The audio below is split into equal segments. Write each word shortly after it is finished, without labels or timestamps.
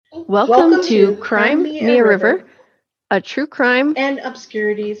Welcome to Crime Me a River, a true crime and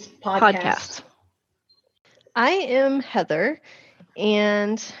Obscurities podcast. I am Heather,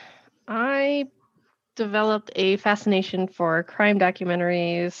 and I developed a fascination for crime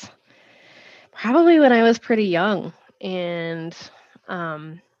documentaries probably when I was pretty young, and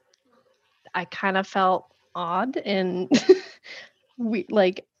I kind of felt odd and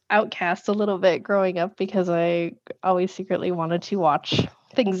outcast a little bit growing up because I always secretly wanted to watch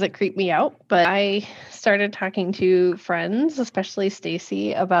things that creep me out. But I started talking to friends, especially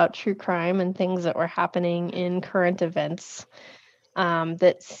Stacy, about true crime and things that were happening in current events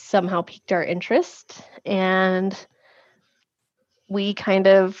that somehow piqued our interest. And we kind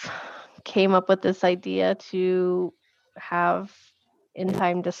of came up with this idea to have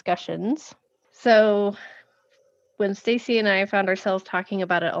in-time discussions. So when Stacy and I found ourselves talking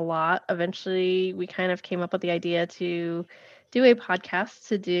about it a lot, eventually we kind of came up with the idea to do a podcast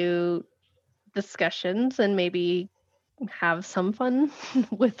to do discussions and maybe have some fun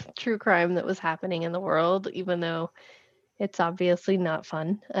with true crime that was happening in the world, even though it's obviously not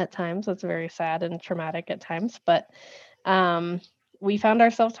fun at times. It's very sad and traumatic at times, but we found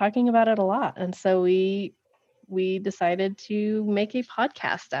ourselves talking about it a lot. And so we decided to make a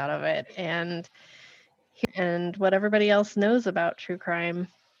podcast out of it and what everybody else knows about true crime.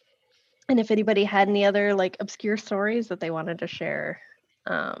 And if anybody had any other like obscure stories that they wanted to share.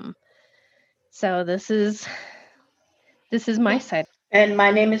 So this is my side. And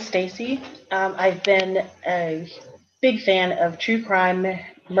my name is Stacy. I've been a big fan of true crime,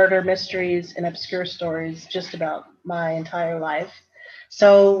 murder mysteries, and obscure stories just about my entire life.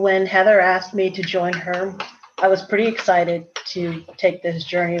 So when Heather asked me to join her, I was pretty excited to take this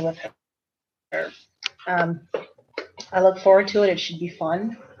journey with her. I look forward to it. It should be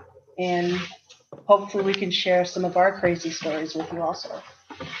fun. And hopefully we can share some of our crazy stories with you also.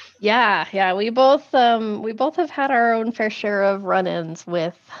 Yeah. We both have had our own fair share of run-ins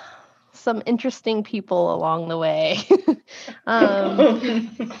with some interesting people along the way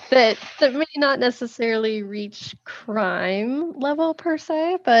that may not necessarily reach crime level per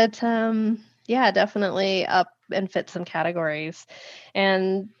se, but definitely up and fit some categories.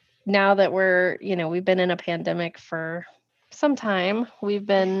 And now that we've been in a pandemic for some time, we've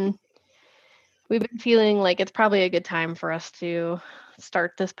been feeling like it's probably a good time for us to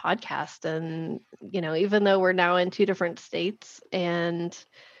start this podcast. And even though we're now in two different states and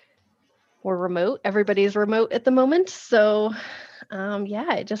we're remote, everybody's remote at the moment, so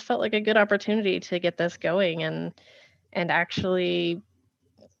it just felt like a good opportunity to get this going and actually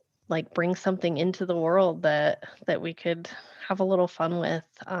like bring something into the world that we could have a little fun with,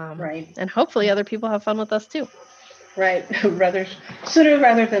 right, and hopefully other people have fun with us too. Right. Rather sooner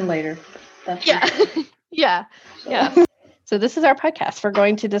rather than later. That's yeah. Sure. Yeah. So this is our podcast. We're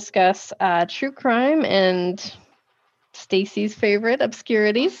going to discuss true crime and Stacy's favorite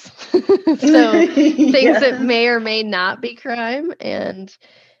obscurities. So things that may or may not be crime, and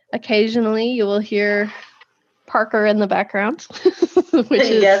occasionally you will hear Parker in the background, which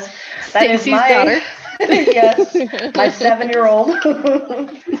is Stacy's daughter. Yes, my 7-year-old.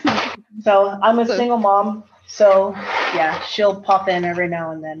 So I'm a single mom. So yeah, she'll pop in every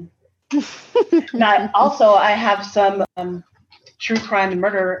now and then. Now, also, I have some true crime and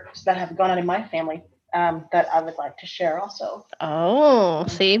murders that have gone on in my family that I would like to share also. Oh,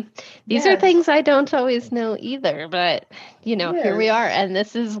 see, these are things I don't always know either, but here we are, and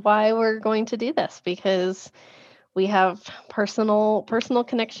this is why we're going to do this, because we have personal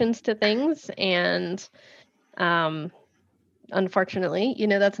connections to things, and unfortunately,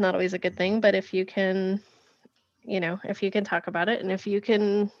 that's not always a good thing, but if you can talk about it and if you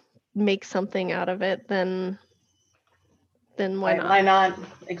can make something out of it, then why not? Why not?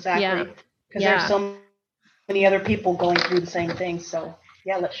 Exactly. Because there's so many other people going through the same thing. So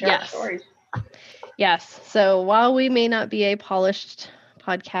let's share our stories. Yes. So while we may not be a polished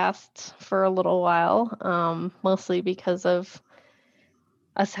podcast for a little while, mostly because of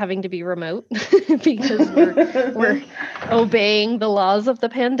us having to be remote, because we're obeying the laws of the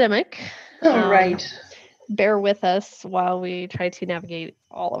pandemic. Right. Bear with us while we try to navigate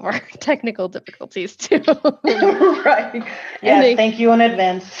all of our technical difficulties too. Right. Yes, thank you in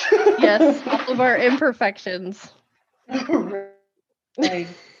advance. Yes, all of our imperfections. Right.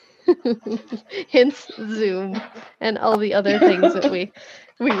 Hence Zoom and all the other things that we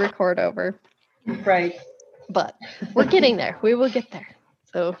record over. Right. But we're getting there. We will get there.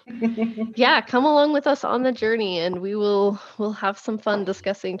 So come along with us on the journey, and we'll have some fun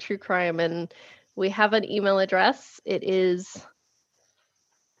discussing true crime. And we have an email address. It is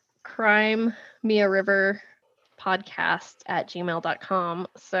crimemeariverpodcast podcast@gmail.com.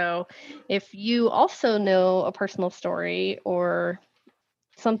 So if you also know a personal story or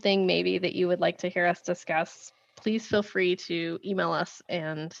something maybe that you would like to hear us discuss, please feel free to email us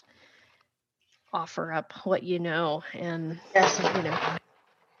and offer up what you know. And, Yes.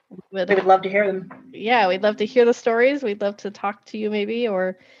 we would love to hear them. Yeah, we'd love to hear the stories. We'd love to talk to you maybe,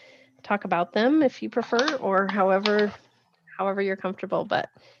 or talk about them if you prefer, or however you're comfortable. But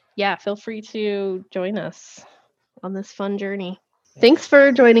yeah, feel free to join us on this fun journey. Thanks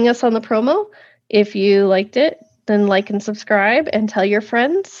for joining us on the promo. If you liked it, then like and subscribe and tell your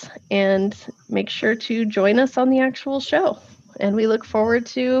friends, and make sure to join us on the actual show. And we look forward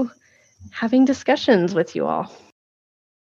to having discussions with you all.